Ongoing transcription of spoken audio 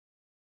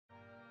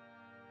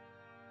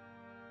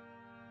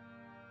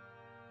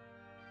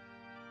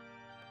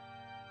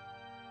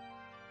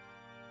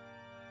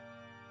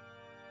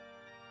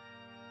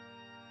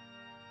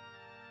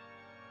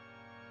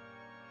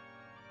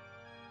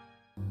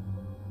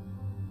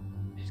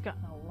She's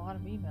gotten a lot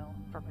of email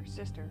from her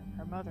sister,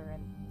 her mother,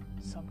 and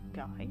some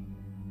guy.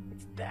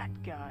 It's that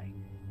guy.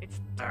 It's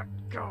that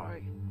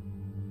guy.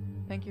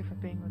 Thank you for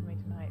being with me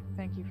tonight.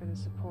 Thank you for the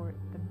support,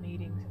 the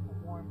meetings, and the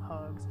warm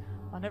hugs.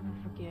 I'll never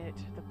forget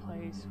the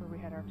place where we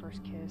had our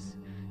first kiss.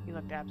 You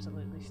looked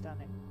absolutely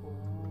stunning. Ooh.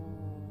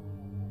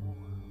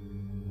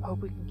 I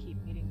hope we can keep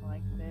meeting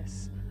like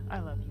this.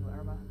 I love you,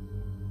 Irma.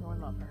 Your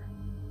lover.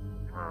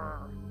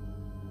 Grr.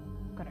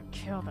 I'm gonna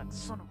kill that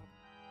son of a...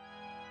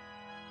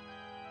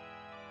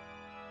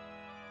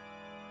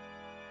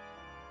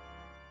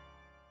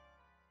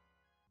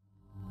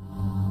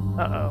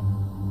 Uh-oh.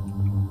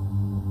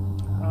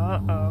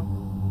 Uh-oh.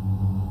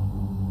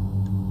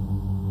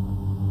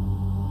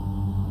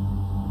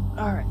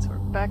 Alright, so we're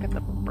back at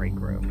the break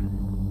room.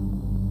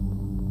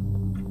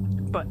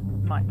 But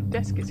my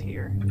desk is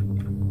here.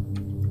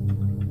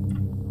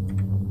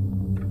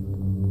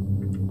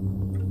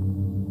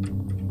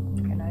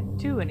 Can I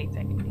do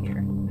anything in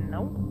here?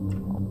 No?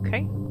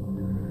 Okay.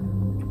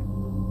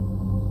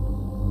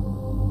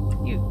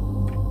 You...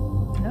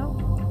 No?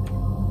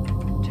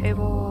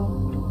 Table...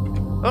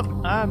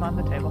 Oh, I'm on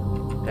the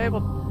table.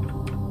 Table.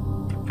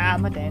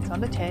 I'ma dance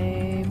on the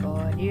table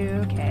and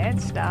you can't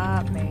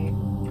stop me.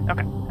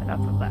 Okay,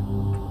 enough of that.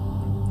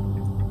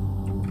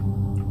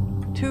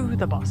 To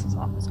the boss's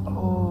office.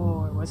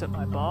 Oh, or was it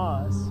my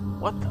boss?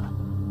 What the?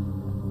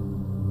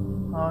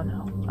 Oh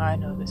no, I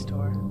know this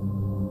door.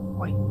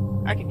 Wait,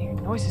 I can hear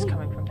noises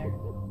coming from there.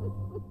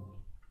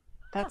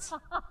 That's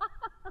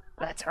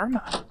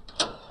Irma.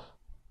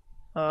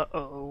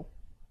 Uh-oh.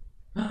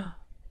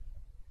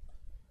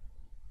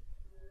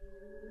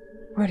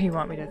 Where do you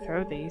want me to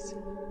throw these?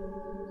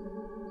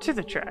 To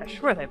the trash,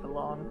 where they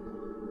belong.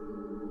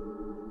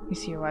 You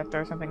see your wife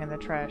throw something in the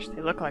trash. They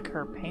look like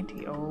her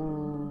panty.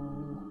 Oh.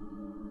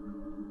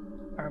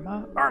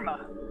 Irma?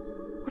 Irma!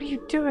 What are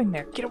you doing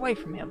there? Get away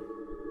from him.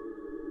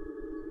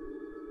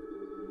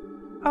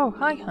 Oh,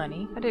 hi,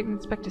 honey. I didn't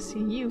expect to see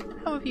you.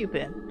 How have you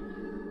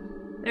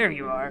been? There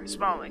you are,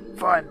 Smalling,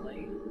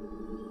 finally.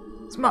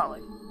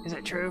 Smalling, is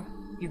it true?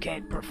 You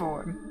can't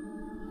perform.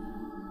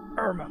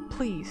 Irma,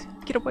 please,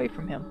 get away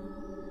from him.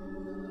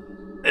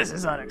 This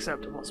is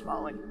unacceptable,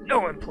 Smalling.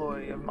 No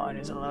employee of mine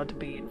is allowed to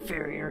be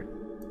inferior,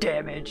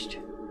 damaged.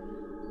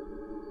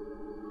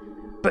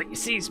 But you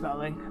see,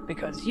 Smalling,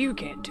 because you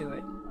can't do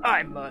it,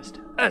 I must.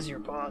 As your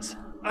boss,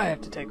 I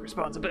have to take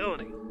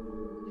responsibility.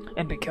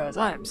 And because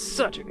I am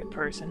such a good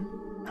person,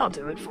 I'll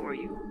do it for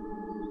you.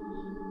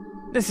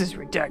 This is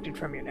redacted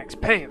from your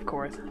next pay, of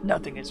course.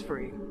 Nothing is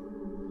free.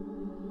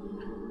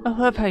 I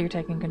love how you're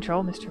taking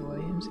control, Mr.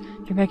 Williams.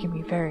 You're making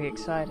me very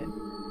excited.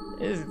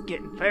 This is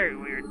getting very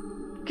weird.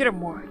 Get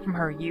away from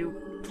her,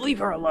 you. Leave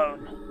her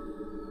alone.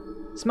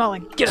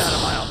 Smalling, get out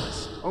of my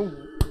office. Oh.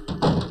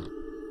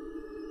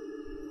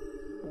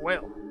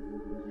 Well,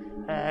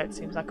 it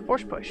seems like a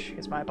force push.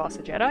 Is my boss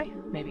a Jedi?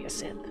 Maybe a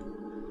Sith.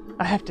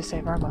 I have to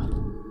save Irma.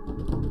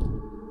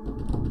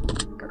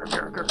 Grr,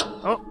 grr, grr.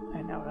 Oh,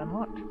 and now it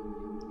unlocked.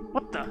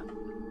 What the?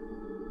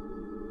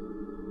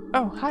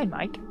 Oh, hi,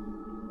 Mike.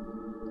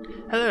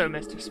 Hello,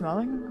 Mr.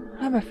 Smalling.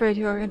 I'm afraid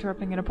you are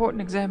interrupting an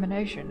important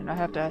examination, and I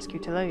have to ask you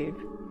to leave.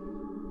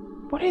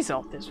 What is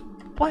all this?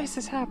 Why is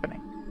this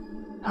happening?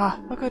 Ah,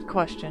 a good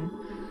question.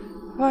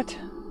 But,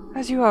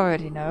 as you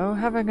already know,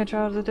 having a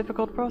child is a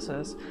difficult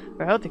process.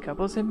 For healthy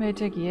couples, it may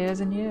take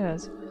years and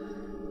years.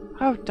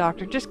 Oh,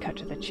 doctor, just cut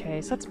to the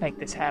chase. Let's make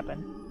this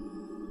happen.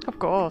 Of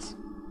course.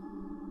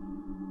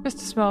 Mr.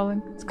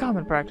 Smalling, it's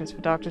common practice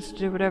for doctors to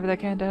do whatever they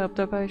can to help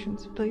their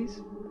patients. Please,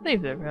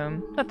 leave the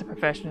room. Let the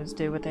professionals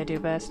do what they do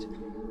best.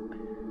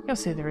 You'll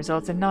see the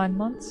results in 9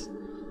 months.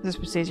 This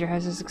procedure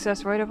has a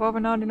success rate of over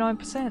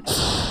 99%.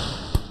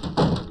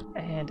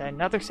 And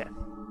another set.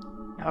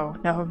 No,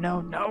 no,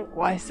 no, no.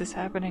 Why is this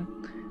happening?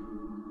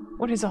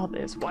 What is all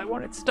this? Why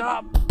won't it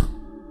stop?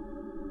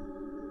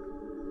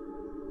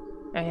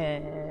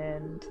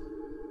 And...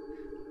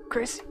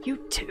 Chris, you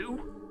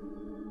too?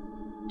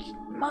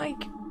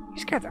 Mike, you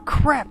scared the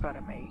crap out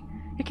of me.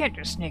 You can't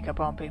just sneak up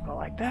on people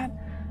like that.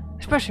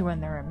 Especially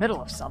when they're in the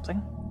middle of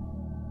something.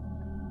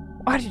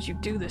 Why did you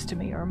do this to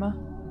me, Irma?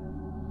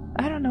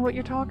 I don't know what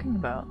you're talking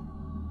about.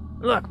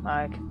 Look,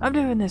 Mike, I'm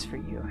doing this for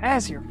you,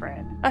 as your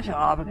friend. I feel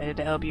obligated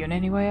to help you in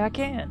any way I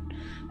can.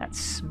 That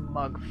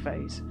smug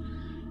face.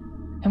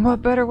 And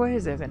what better way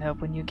is there than help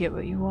when you get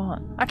what you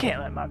want? I can't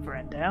let my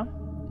friend down.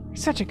 You're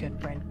such a good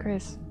friend,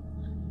 Chris.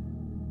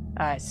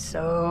 I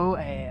so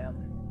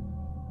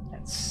am.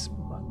 That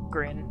smug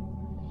grin.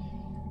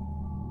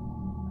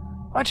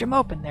 What you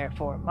moping there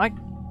for, Mike?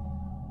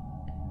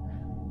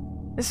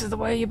 This is the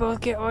way you both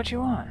get what you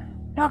want.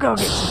 Now go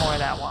get some more of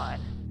that wine.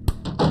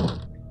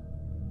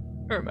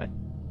 Irma,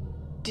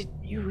 did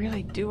you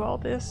really do all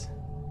this?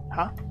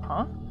 Huh?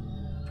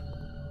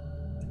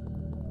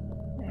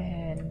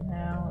 And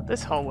now,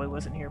 this hallway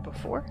wasn't here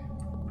before.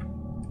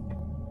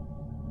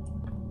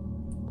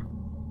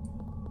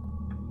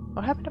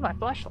 What happened to my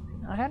flashlight?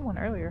 I had one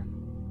earlier.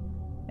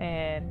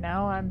 And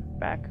now I'm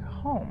back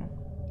home.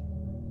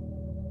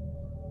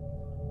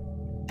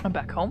 I'm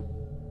back home?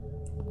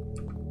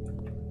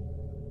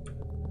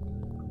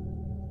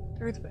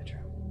 Through the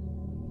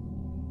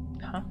bedroom.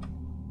 Huh?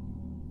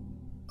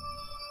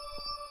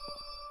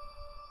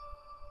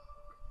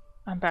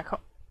 I'm back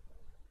home.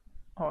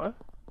 What?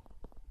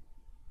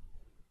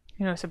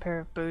 You notice a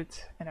pair of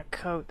boots and a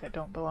coat that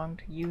don't belong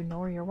to you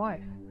nor your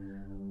wife.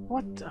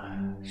 What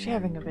the? Is she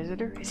having a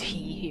visitor? Is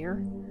he here?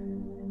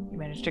 You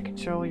manage to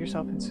control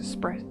yourself and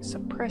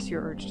suppress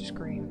your urge to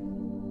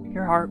scream.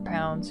 Your heart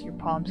pounds, your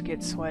palms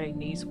get sweaty,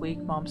 knees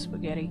weak, mom's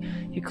spaghetti.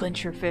 You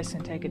clench your fists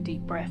and take a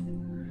deep breath.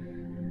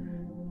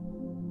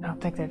 I don't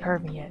think they've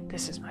heard me yet.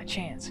 This is my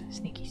chance.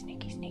 Sneaky,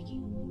 sneaky,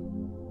 sneaky.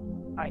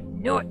 I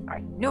knew it! I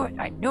knew it!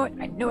 I knew it!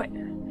 I knew it!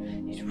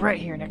 He's right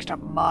here next to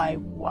my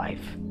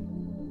wife.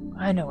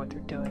 I know what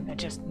they're doing. I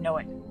just know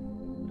it.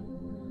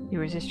 You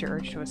resist your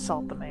urge to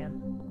assault the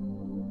man.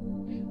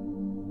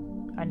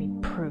 I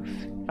need proof.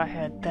 If I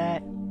had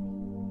that,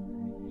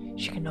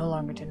 she can no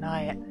longer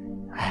deny it.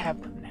 I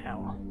have them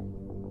now.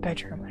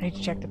 Bedroom. I need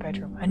to check the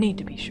bedroom. I need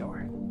to be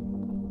sure.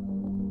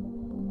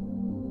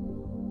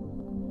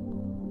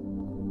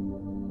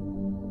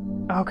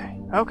 Okay.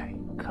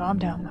 Calm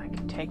down,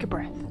 Mike. Take a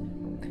breath.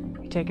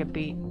 You take a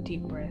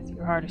deep breath.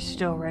 Your heart is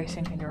still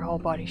racing and your whole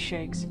body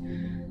shakes.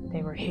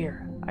 They were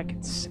here. I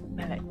could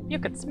smell it. You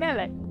could smell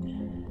it.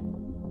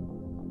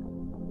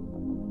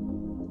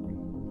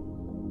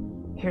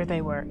 Here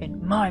they were,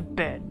 in my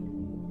bed.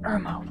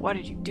 Irma, why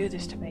did you do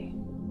this to me?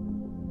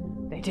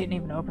 They didn't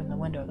even open the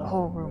window. The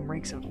whole room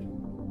reeks of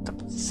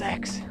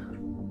sex.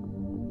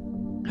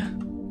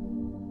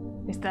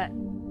 Is that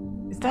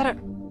a...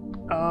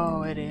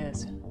 Oh, it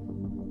is.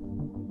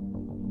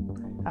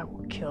 I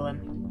will kill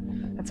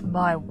him. That's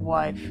my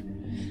wife.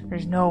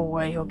 There's no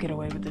way he'll get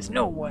away with this.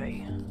 No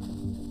way.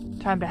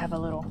 Time to have a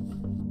little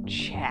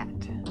chat.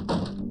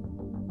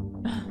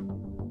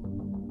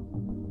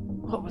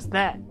 What was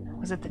that?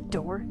 Was it the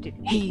door? Did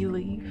he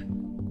leave?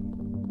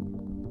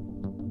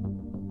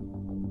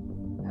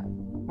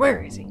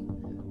 Where is he?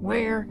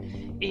 Where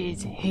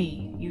is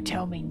he? You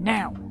tell me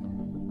now.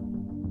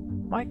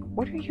 Mike,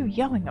 what are you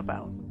yelling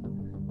about?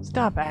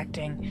 Stop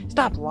acting.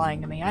 Stop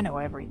lying to me. I know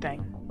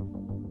everything.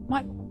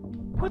 Mike,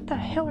 what the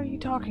hell are you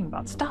talking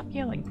about? Stop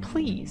yelling,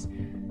 please.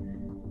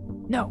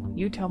 No,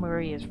 you tell me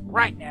where he is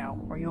right now,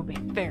 or you'll be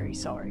very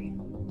sorry.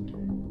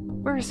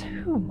 Where is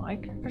who,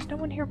 Mike? There's no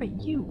one here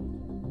but you.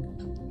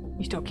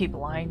 You still keep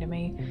lying to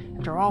me?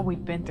 After all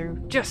we've been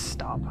through, just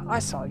stop. I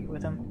saw you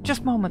with him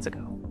just moments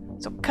ago.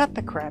 So cut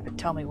the crap and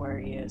tell me where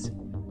he is.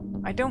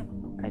 I don't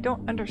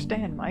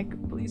understand, Mike.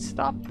 Please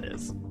stop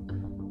this.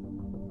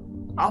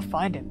 I'll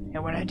find him,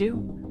 and when I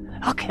do,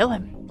 I'll kill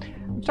him.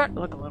 I'm starting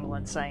to look a little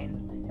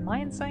insane. Am I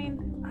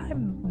insane? I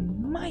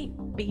might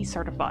be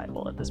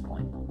certifiable at this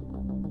point.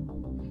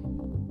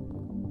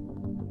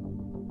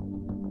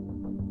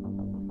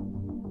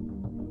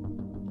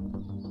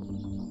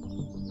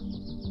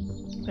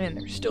 And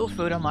there's still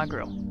food on my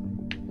grill.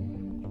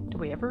 Do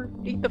we ever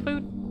eat the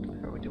food?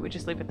 Or do we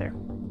just leave it there?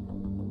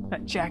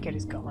 That jacket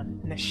is gone,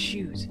 and the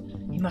shoes.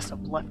 He must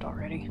have left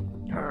already.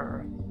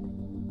 Urgh.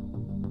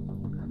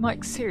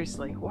 Mike,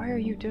 seriously, why are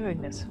you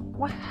doing this?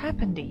 What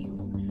happened to you?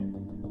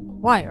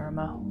 Why,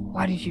 Irma?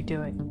 Why did you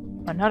do it?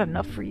 Am I not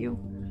enough for you?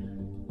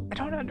 I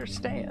don't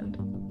understand.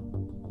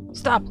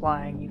 Stop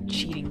lying, you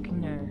cheating...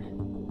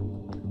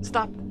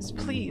 Stop this,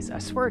 please. I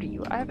swear to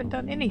you, I haven't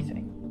done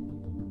anything.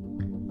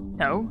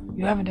 No,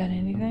 you haven't done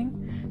anything?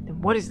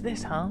 Then what is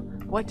this, huh?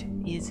 What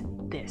is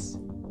this?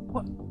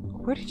 What?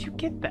 Where did you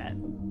get that?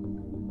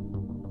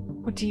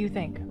 What do you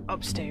think?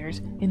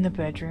 Upstairs? In the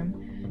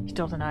bedroom? You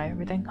still deny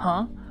everything,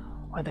 huh?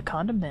 Why the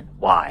condom then?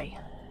 Why?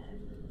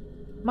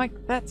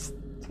 Mike, that's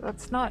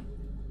not...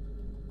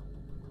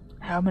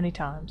 How many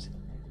times?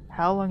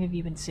 How long have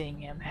you been seeing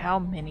him? How...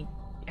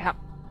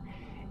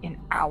 In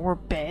our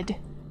bed?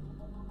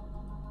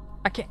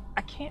 I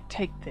can't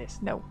take this.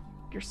 No,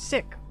 you're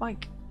sick.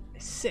 Mike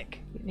is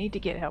sick. You need to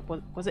get help.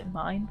 Was it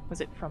mine?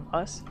 Was it from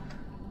us?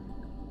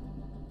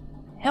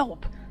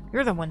 Help!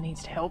 You're the one who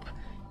needs help.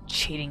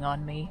 Cheating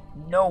on me.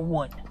 No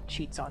one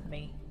cheats on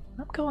me.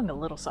 I'm going a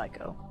little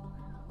psycho.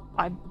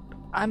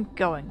 I'm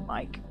going,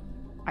 Mike.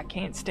 I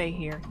can't stay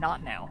here.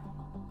 Not now.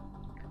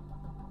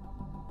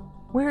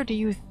 Where do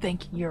you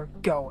think you're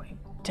going?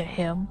 To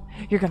him?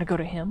 You're gonna go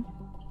to him?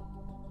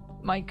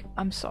 Mike,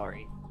 I'm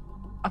sorry.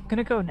 I'm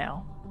gonna go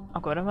now.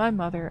 I'll go to my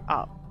mother.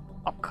 I'll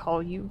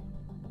call you.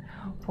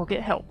 We'll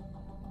get help.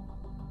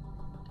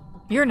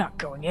 You're not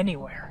going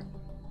anywhere.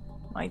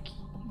 Mike,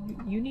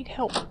 you need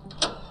help.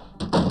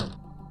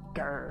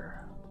 Grr.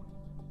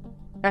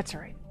 That's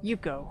right. You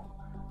go.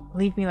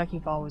 Leave me like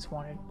you've always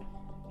wanted.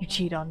 You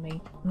cheat on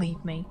me.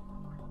 Leave me.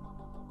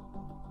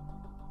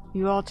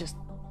 You all just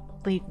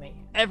leave me.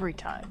 Every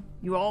time.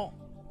 You all...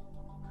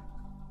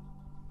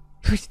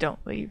 Please don't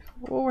leave.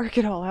 We'll work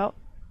it all out.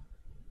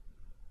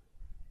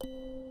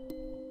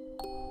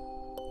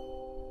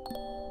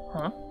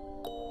 Huh?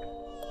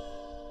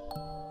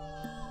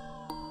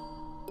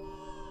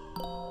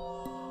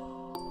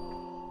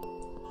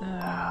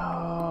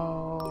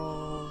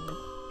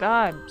 Oh,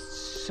 I'm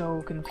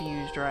so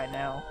confused right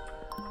now.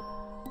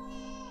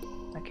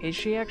 Like, is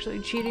she actually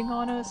cheating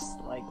on us?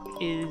 Like,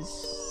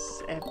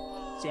 is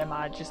Am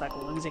I just like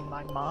losing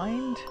my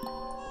mind?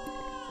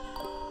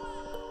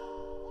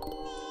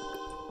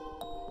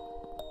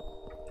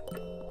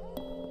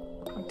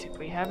 Did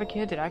we have a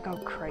kid? Did I go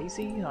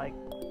crazy? Like,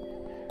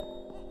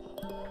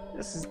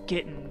 this is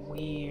getting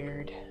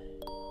weird.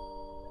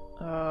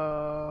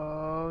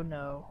 Oh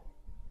no.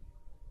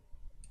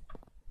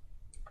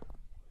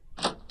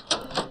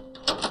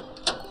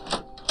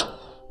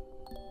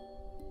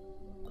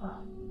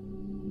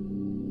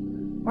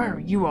 Why are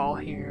you all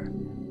here?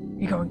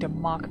 You going to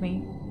mock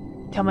me?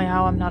 Tell me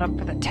how I'm not up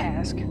for the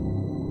task?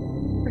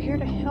 We're here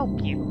to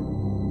help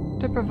you.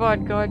 To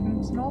provide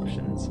guidance and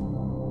options.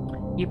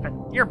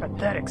 You're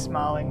pathetic,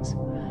 Smallings.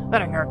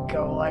 Letting her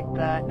go like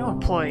that. No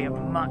employee of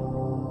mine.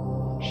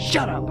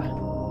 Shut up!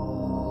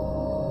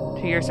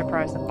 To your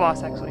surprise, the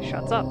boss actually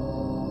shuts up.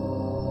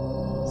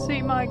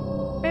 See, Mike,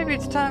 maybe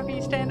it's time for you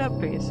to stand up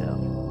for yourself.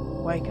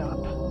 Wake up.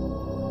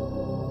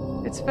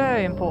 It's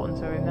very important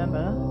to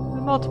remember. There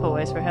are multiple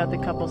ways for healthy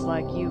couples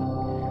like you.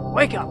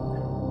 Wake up!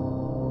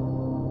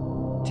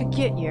 To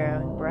get your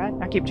own brat.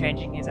 I keep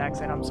changing his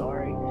accent, I'm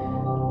sorry.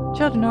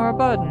 Children are a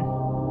burden.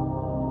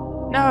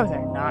 No,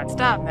 they're not.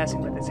 Stop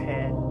messing with his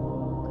head.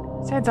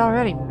 His head's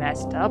already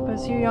messed up,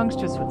 as you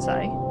youngsters would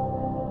say.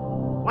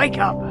 Wake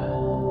up!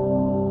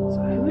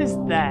 So who is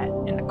that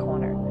in the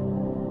corner?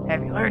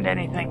 Have you learned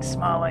anything,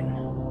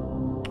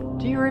 Smalling?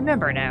 Do you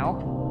remember now?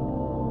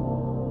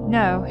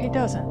 No, he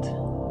doesn't.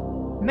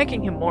 You're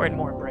making him more and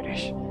more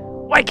British.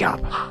 Wake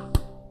up!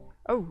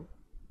 Oh.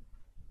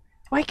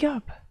 Wake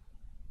up!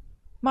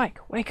 Mike,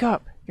 wake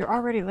up. You're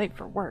already late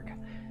for work.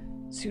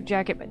 Suit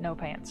jacket but no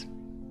pants.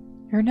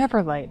 You're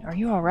never late. Are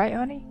you alright,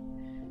 honey?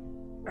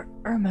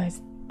 Irma,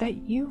 is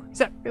that you? Is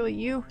that really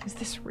you? Is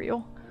this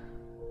real?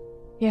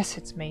 Yes,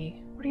 it's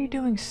me. What are you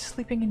doing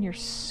sleeping in your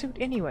suit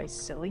anyway,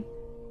 silly?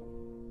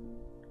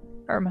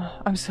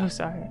 Irma, I'm so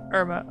sorry.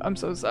 Irma, I'm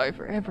so sorry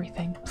for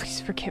everything.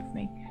 Please forgive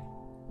me.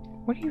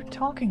 What are you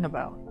talking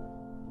about?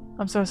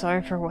 I'm so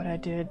sorry for what I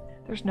did.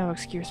 There's no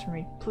excuse for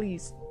me.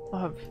 Please,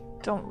 love,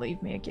 don't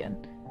leave me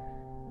again.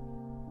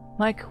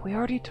 Mike, we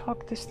already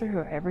talked this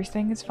through.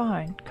 Everything is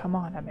fine. Come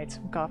on, I made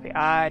some coffee.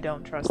 I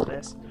don't trust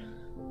this.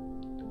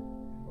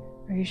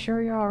 Are you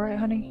sure you're alright,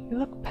 honey? You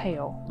look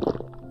pale.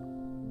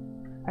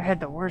 I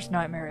had the worst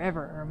nightmare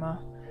ever, Irma.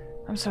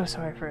 I'm so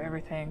sorry for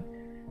everything.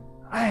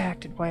 I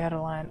acted way out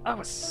of line. I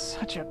was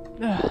such a...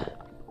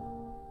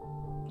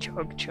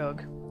 Chug,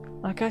 chug.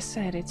 Like I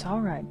said, it's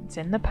alright. It's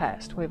in the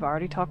past. We've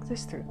already talked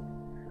this through.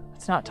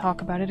 Let's not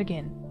talk about it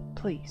again.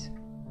 Please.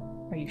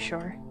 Are you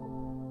sure?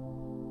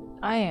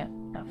 I am.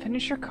 Now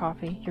finish your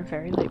coffee. You're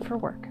very late for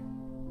work.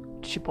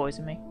 Did she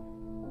poison me?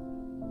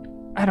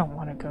 I don't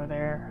want to go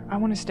there. I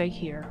want to stay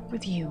here,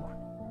 with you.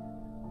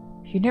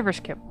 You never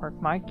skip work,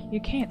 Mike.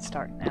 You can't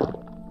start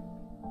now.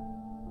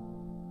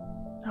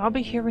 I'll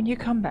be here when you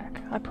come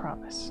back, I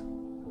promise.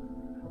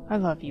 I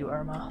love you,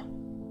 Irma.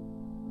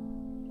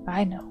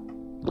 I know.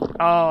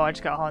 Oh, I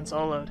just got Han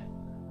Solo'd.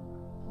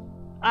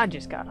 I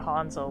just got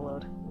Han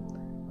Solo'd.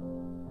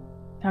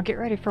 Now get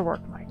ready for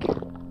work, Mike.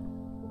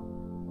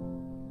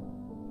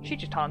 She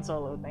just Han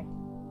Solo'd me.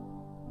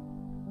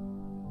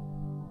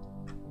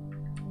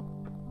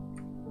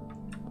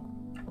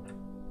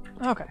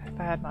 Okay, if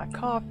I had my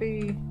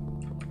coffee...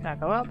 Can I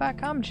go out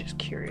back? I'm just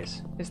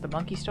curious. Is the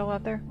monkey still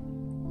out there?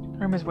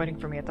 Irma's waiting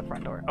for me at the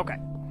front door. Okay.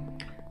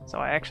 So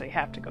I actually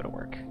have to go to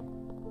work.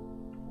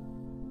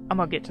 I'm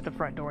gonna get to the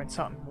front door and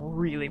something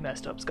really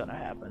messed up's gonna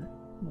happen.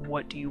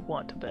 What do you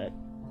want to bet?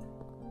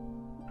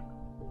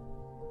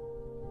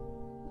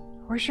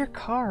 Where's your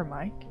car,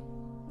 Mike?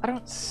 I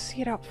don't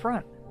see it out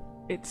front.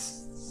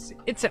 It's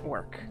at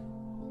work.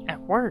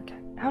 At work?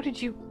 How did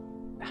you...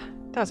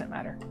 Doesn't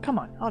matter. Come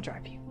on, I'll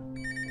drive you.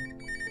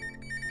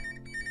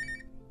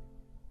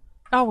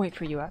 I'll wait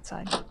for you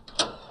outside.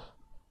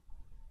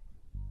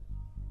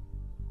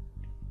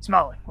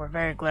 Smalling, we're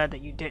very glad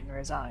that you didn't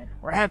resign.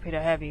 We're happy to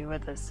have you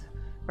with us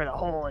for the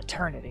whole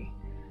eternity.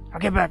 Now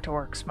get back to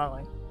work,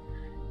 Smalling.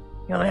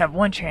 You only have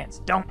one chance.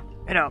 Don't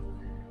hit up.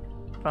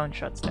 Phone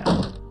shuts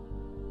down.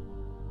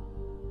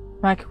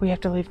 Mike, we have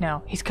to leave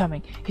now. He's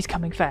coming. He's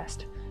coming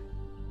fast.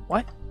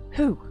 What?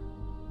 Who?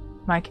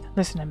 Mike,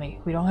 listen to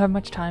me. We don't have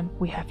much time.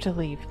 We have to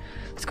leave.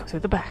 Let's go through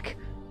the back.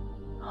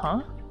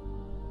 Huh?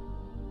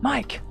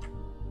 Mike!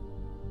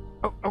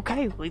 Oh,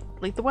 okay,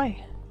 lead the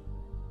way.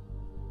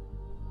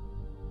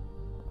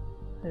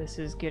 This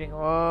is getting...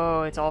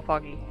 Whoa, it's all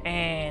foggy.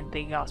 And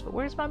the hospital.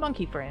 Where's my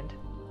monkey friend?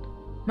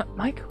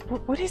 Mike,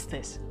 what is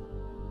this?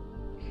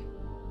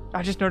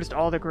 I just noticed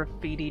all the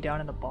graffiti down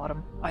in the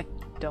bottom. I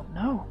don't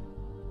know.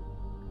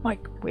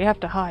 Mike, we have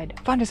to hide.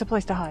 Find us a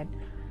place to hide.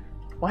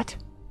 What?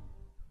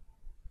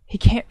 He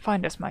can't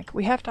find us, Mike.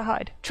 We have to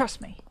hide.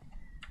 Trust me.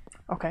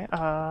 Okay,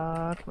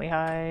 can we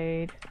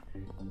hide...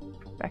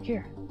 back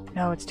here?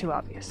 No, it's too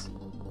obvious.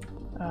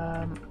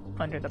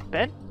 Under the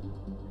bed?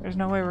 There's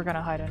no way we're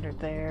gonna hide under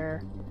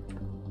there.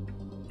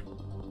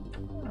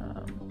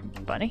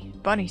 Bunny?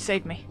 Bunny,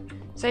 save me.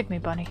 Save me,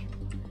 Bunny.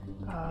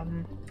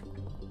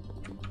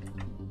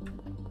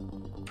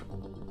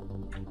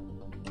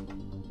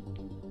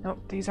 Nope,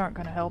 these aren't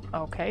gonna help.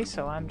 Okay,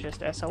 so I'm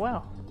just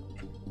SOL.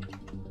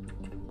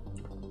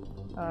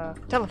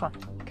 Telephone.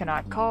 Can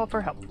I call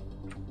for help?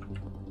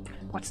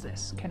 What's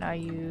this? Can I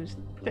use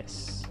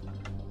this?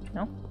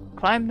 No?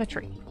 Climb the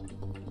tree.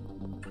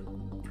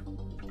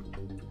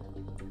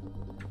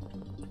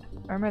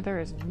 Irma, there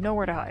is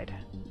nowhere to hide.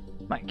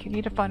 Mike, you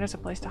need to find us a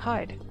place to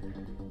hide.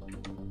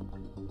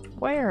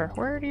 Where?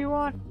 Where do you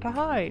want to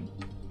hide?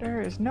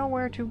 There is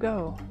nowhere to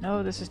go.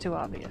 No, this is too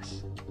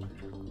obvious.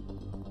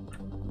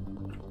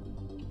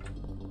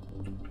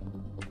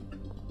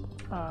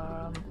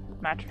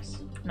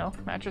 Mattress. No,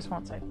 mattress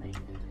won't save me.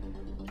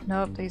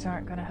 Nope, these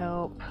aren't gonna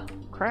help.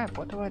 Crap,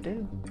 what do I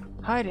do?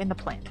 Hide in the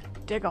plant.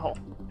 Dig a hole.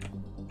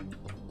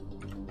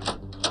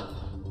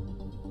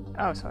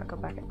 Oh, so I go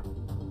back in.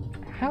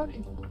 How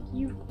did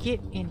you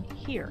get in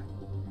here?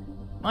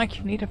 Mike,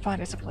 you need to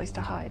find us a place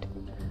to hide.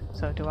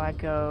 So do I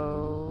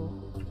go...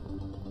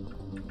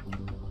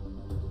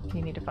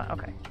 You need to find...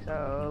 Okay,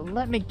 so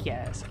let me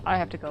guess. I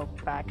have to go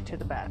back to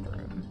the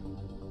bathroom.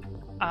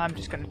 I'm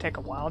just going to take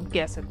a wild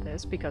guess at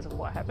this because of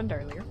what happened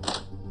earlier.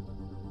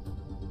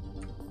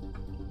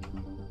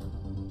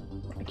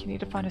 Like, you need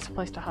to find us a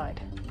place to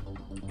hide.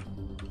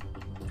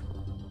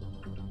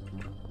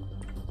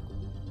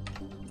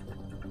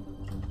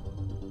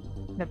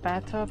 The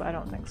bathtub? I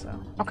don't think so.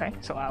 Okay,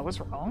 so I was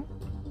wrong.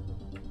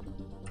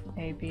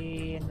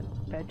 Maybe in the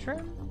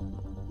bedroom?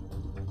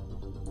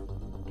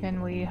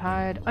 Can we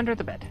hide under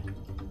the bed?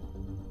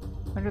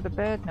 Under the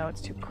bed? No,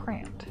 it's too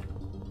cramped.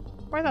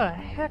 Where the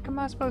heck am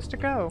I supposed to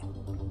go?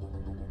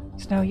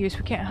 It's no use,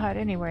 we can't hide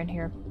anywhere in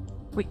here.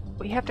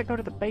 We have to go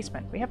to the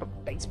basement. We have a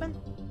basement?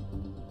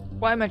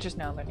 Why am I just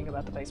now learning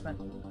about the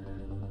basement?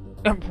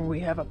 We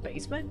have a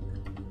basement?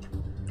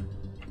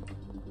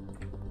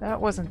 That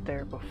wasn't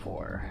there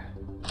before.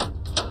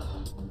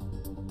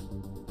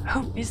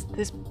 Who is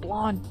this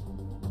blonde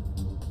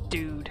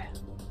dude?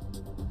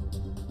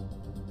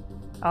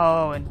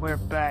 Oh, and we're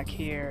back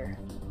here.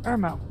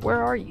 Irma,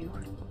 where are you?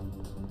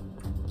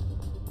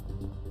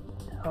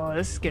 Oh,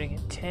 this is getting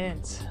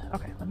intense.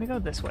 Okay, let me go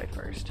this way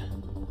first.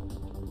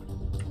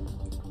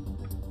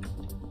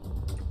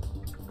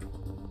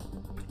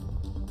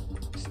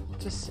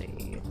 Just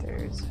see if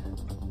there's...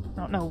 I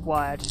don't know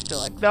why, I just feel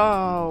like...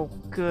 Oh,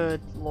 good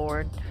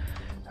lord.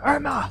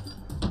 Irma!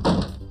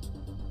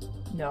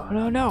 No,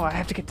 no, no, I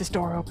have to get this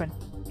door open.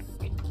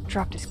 He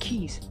dropped his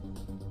keys.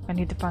 I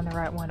need to find the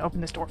right one.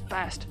 Open this door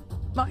fast.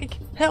 Mike,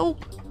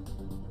 help!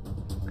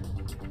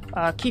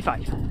 Key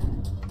 5.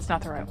 It's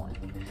not the right one.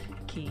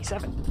 Key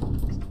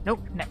 7.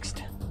 Nope,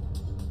 next.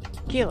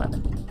 Key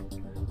 11.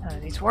 None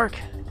of these work.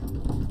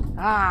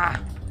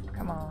 Ah!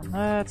 Come on,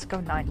 let's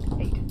go 9.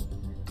 8.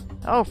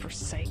 Oh, for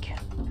sake.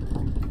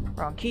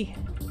 Wrong key.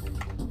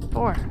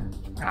 4.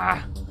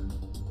 Ah!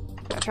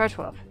 Gotta try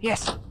 12.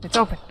 Yes! It's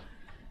open!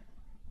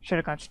 Should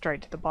have gone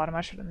straight to the bottom.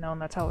 I should have known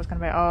that's how it was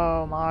gonna be.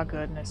 Oh my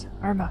goodness.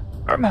 Irma!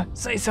 Irma!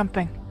 Say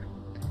something!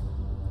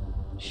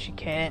 She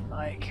can't,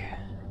 Mike.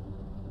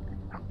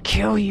 I'll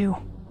kill you!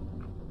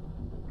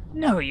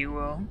 No, you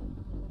won't.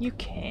 You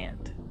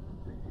can't.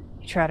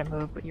 You try to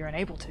move, but you're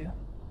unable to.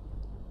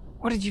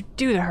 What did you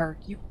do to her?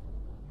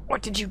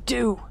 What did you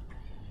do?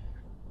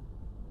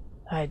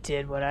 I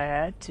did what I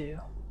had to.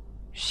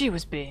 She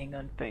was being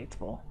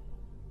unfaithful.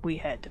 We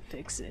had to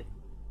fix it.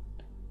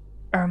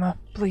 Irma,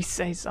 please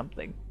say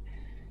something.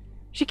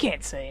 She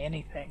can't say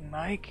anything,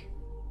 Mike.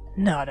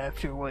 Not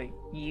after what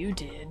you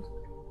did.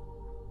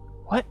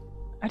 What?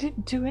 I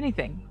didn't do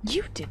anything.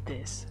 You did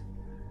this.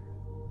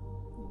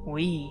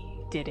 We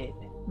did it,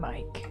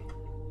 Mike.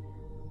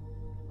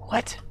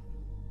 What?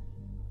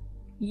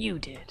 You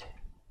did.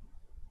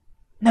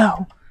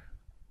 No.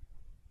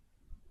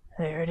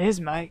 There it is,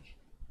 Mike.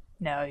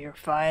 Now you're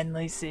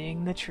finally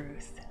seeing the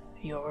truth.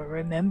 You're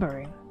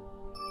remembering.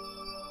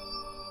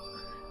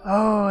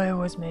 Oh, it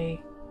was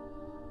me.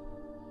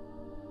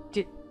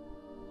 Did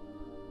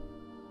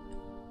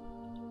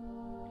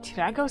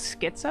I go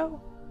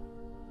schizo?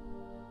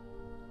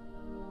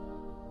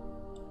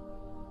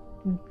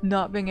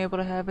 Not being able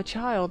to have a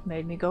child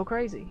made me go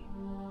crazy.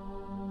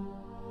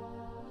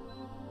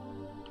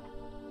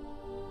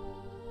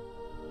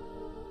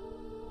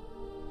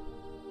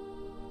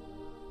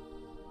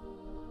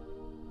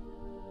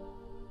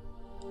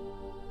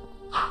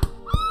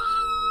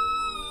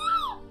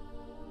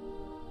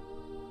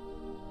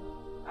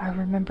 I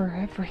remember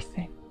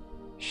everything.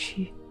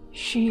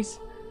 She's...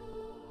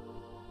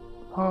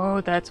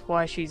 Oh, that's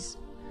why she's...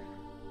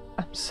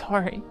 I'm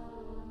sorry.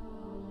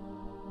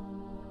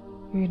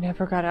 You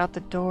never got out the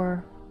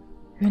door.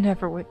 You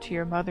never went to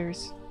your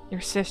mother's,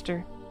 your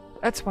sister.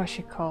 That's why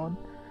she called.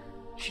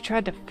 She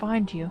tried to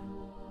find you.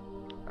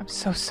 I'm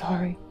so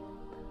sorry.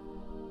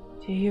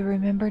 Do you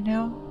remember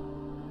now?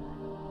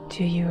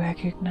 Do you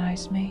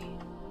recognize me?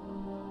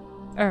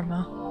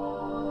 Irma.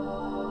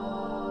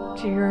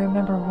 Do you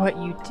remember what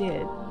you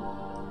did?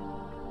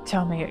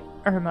 Tell me,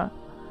 Irma.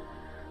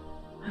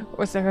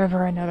 Was there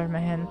ever another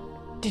man?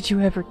 Did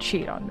you ever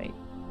cheat on me?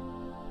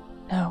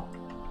 No.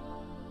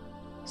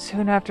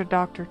 Soon after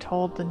Doctor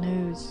told the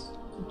news,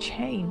 you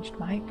changed,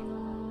 Mike.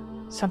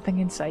 something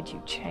inside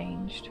you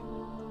changed.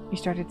 You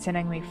started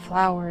sending me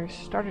flowers,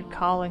 started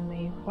calling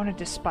me, wanted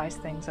to spice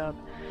things up.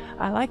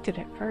 I liked it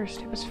at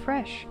first, it was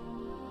fresh.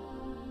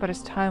 But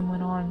as time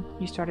went on,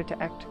 you started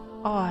to act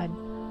odd.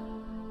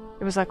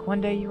 It was like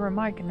one day you were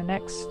Mike and the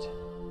next,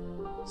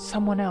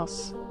 someone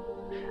else.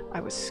 I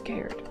was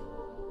scared.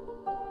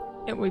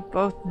 And we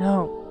both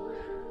know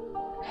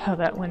how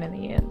that went in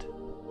the end.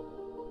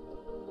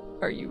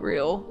 Are you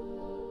real?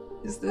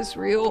 Is this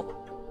real?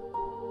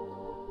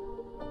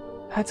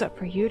 That's up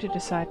for you to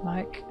decide,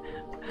 Mike.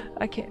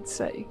 I can't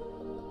say.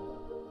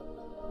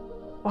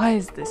 Why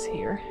is this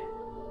here?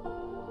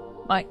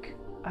 Mike,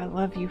 I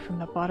love you from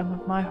the bottom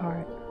of my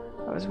heart.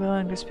 I was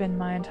willing to spend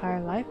my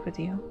entire life with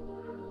you.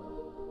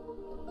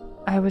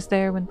 I was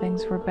there when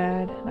things were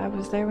bad, and I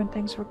was there when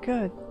things were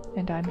good,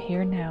 and I'm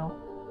here now.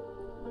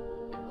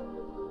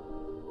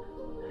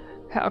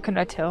 How can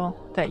I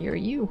tell that you're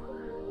you?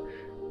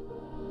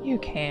 You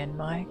can,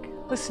 Mike.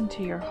 Listen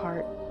to your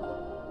heart.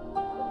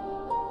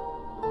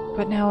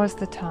 But now is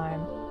the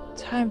time.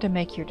 Time to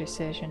make your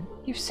decision.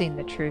 You've seen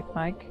the truth,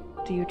 Mike.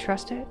 Do you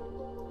trust it?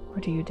 Or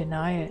do you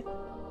deny it?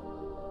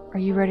 Are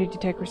you ready to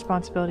take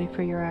responsibility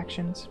for your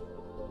actions?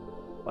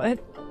 What?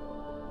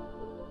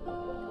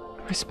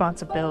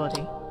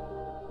 Responsibility.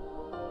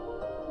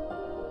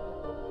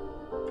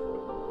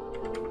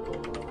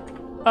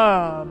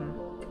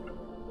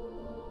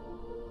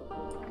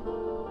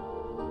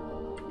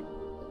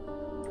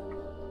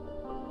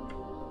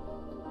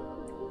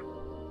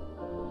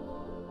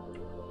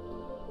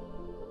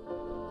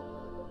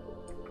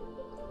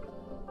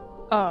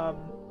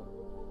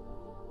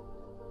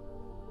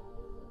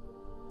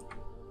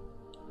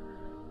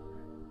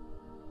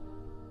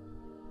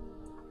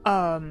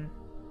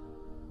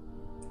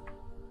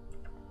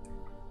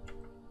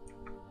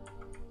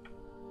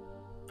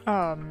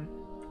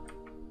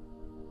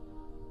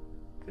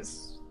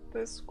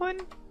 This one?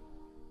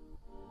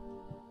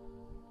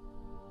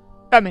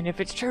 I mean, if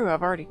it's true,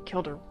 I've already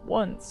killed her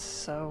once,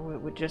 so it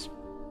would just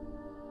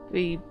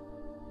be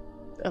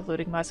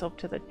alluding myself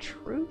to the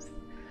truth?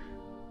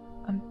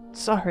 I'm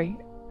sorry,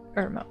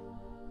 Irma,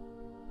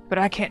 but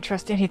I can't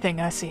trust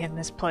anything I see in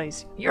this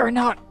place. You're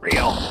not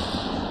real!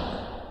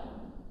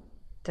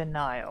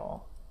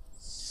 Denial.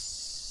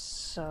 So...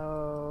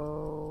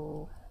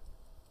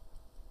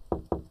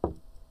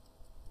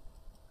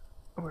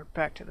 we're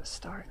back to the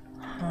start.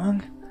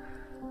 Hung?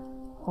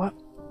 What?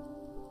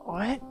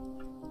 What?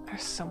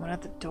 There's someone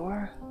at the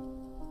door?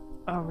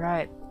 Oh,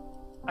 right.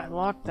 I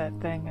locked that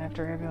thing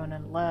after everyone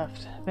had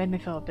left. It made me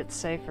feel a bit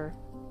safer.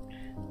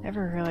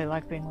 Never really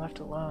liked being left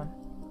alone.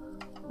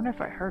 Wonder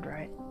if I heard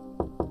right.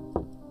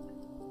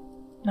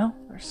 No,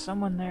 there's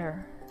someone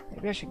there.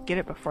 Maybe I should get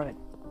it before it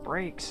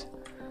breaks.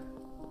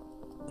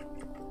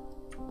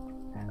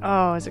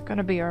 Oh, is it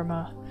gonna be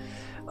Irma?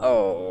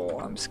 Oh,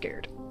 I'm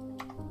scared.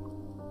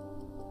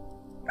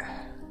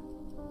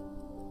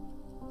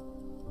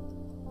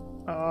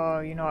 Oh,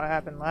 you know what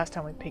happened last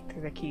time we peeked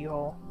through the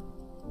keyhole.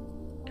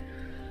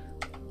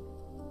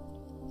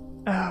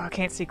 Oh, I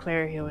can't see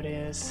clearly who it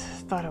is.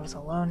 Thought I was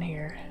alone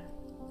here.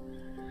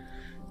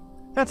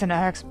 That's an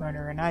axe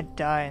murder and I'd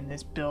die in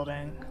this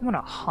building. I'm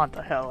gonna haunt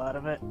the hell out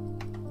of it.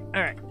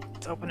 Alright,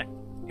 let's open it.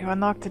 You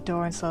unlock the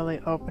door and slowly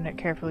open it,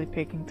 carefully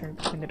peeking through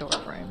between the door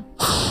frame.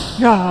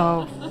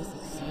 No!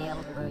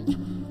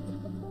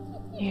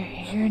 You're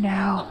here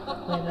now,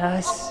 with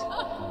us.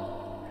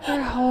 For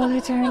a whole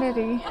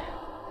eternity.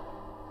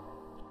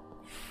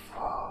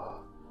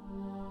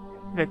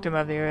 Victim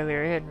of the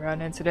earlier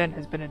hit-and-run incident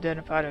has been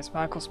identified as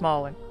Michael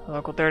Smalling, a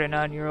local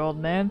 39-year-old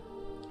man.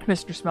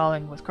 Mr.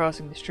 Smalling was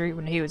crossing the street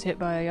when he was hit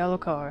by a yellow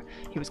car.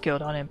 He was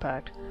killed on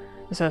impact.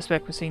 The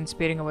suspect was seen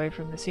speeding away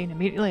from the scene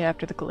immediately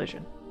after the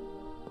collision.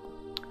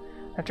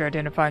 After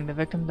identifying the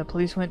victim, the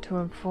police went to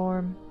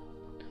inform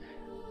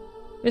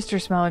Mr.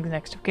 Smalling's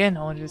next of kin,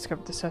 only to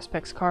discover the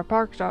suspect's car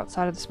parked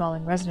outside of the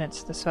Smalling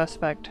residence. The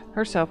suspect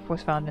herself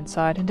was found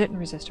inside and didn't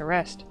resist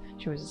arrest.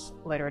 She was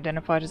later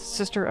identified as the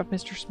sister of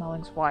Mr.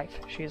 Smalling's wife.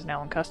 She is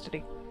now in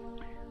custody.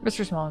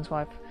 Mr. Smalling's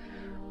wife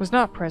was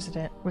not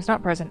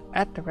present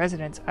at the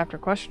residence. After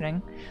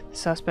questioning the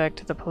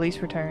suspect, the police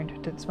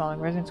returned to the Smalling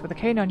residence with a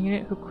canine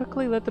unit who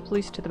quickly led the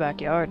police to the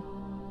backyard.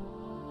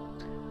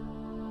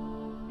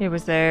 He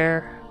was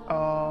there.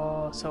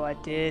 Oh, so I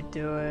did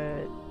do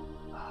it.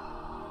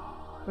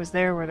 It was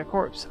there where the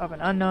corpse of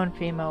an unknown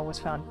female was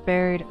found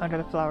buried under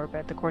the flower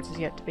bed. The corpse is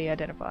yet to be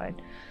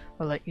identified.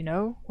 We'll let you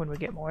know when we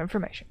get more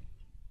information.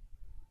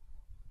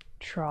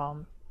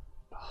 Truam.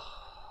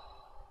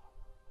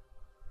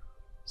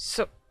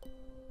 So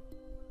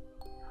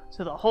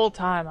the whole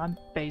time I'm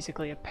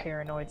basically a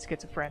paranoid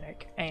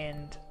schizophrenic,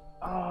 and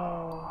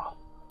oh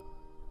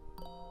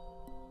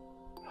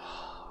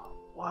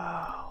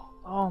wow,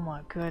 oh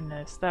my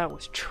goodness, that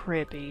was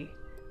trippy.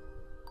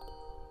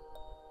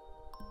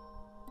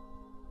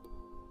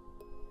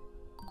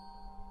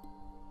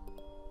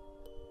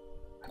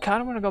 I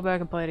kind of want to go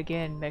back and play it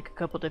again, make a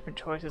couple different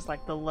choices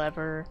like the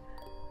lever,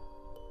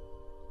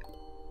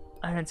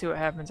 and then see what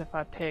happens if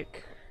I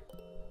pick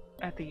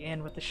at the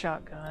end with the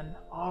shotgun.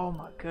 Oh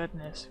my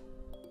goodness.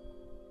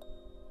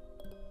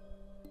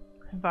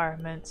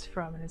 environments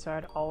from and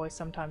inside, always,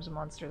 sometimes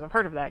monsters. I've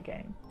heard of that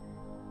game.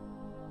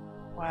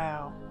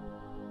 Wow.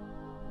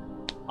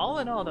 All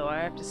in all, though, I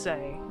have to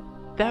say,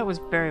 that was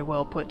very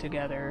well put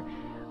together.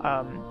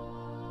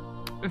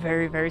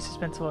 Very, very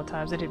suspenseful at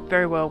times. They did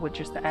very well with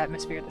just the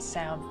atmosphere, the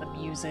sounds, the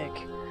music.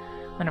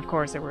 And of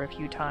course, there were a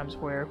few times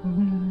where...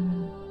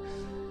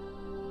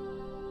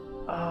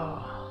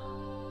 oh.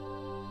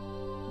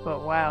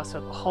 But wow,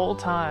 so the whole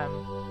time,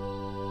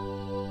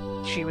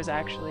 she was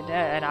actually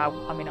dead. And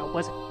I mean, I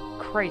wasn't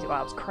crazy. Well,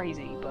 I was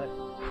crazy, but...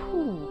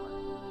 whew.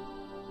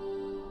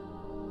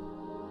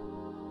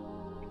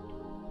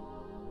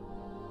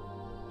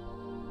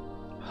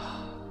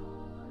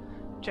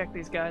 Check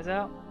these guys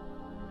out.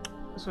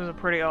 This was a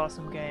pretty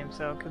awesome game,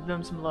 so give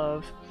them some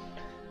love.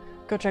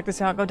 Go check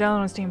this out. Go download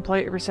on Steam, play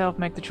it yourself,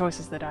 make the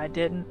choices that I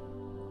didn't.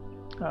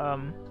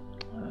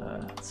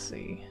 Let's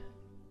see.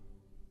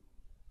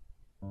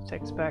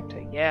 Take us back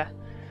to, yeah.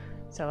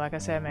 So like I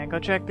said, man, go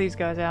check these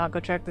guys out. Go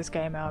check this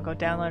game out. Go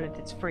download it.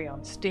 It's free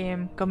on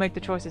Steam. Go make the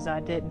choices I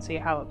did and see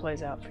how it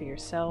plays out for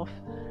yourself.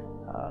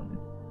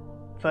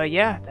 But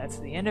yeah, that's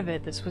the end of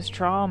it. This was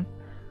Truam.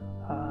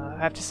 I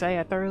have to say,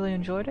 I thoroughly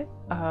enjoyed it.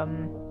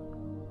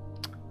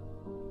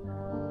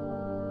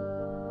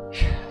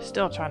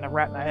 Still trying to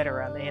wrap my head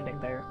around the ending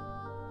there.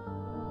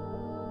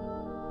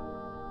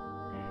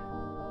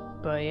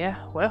 But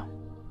yeah, well,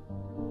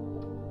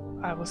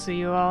 I will see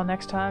you all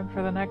next time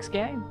for the next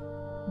game.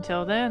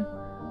 Until then,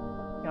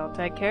 y'all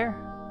take care.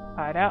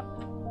 Hyde out.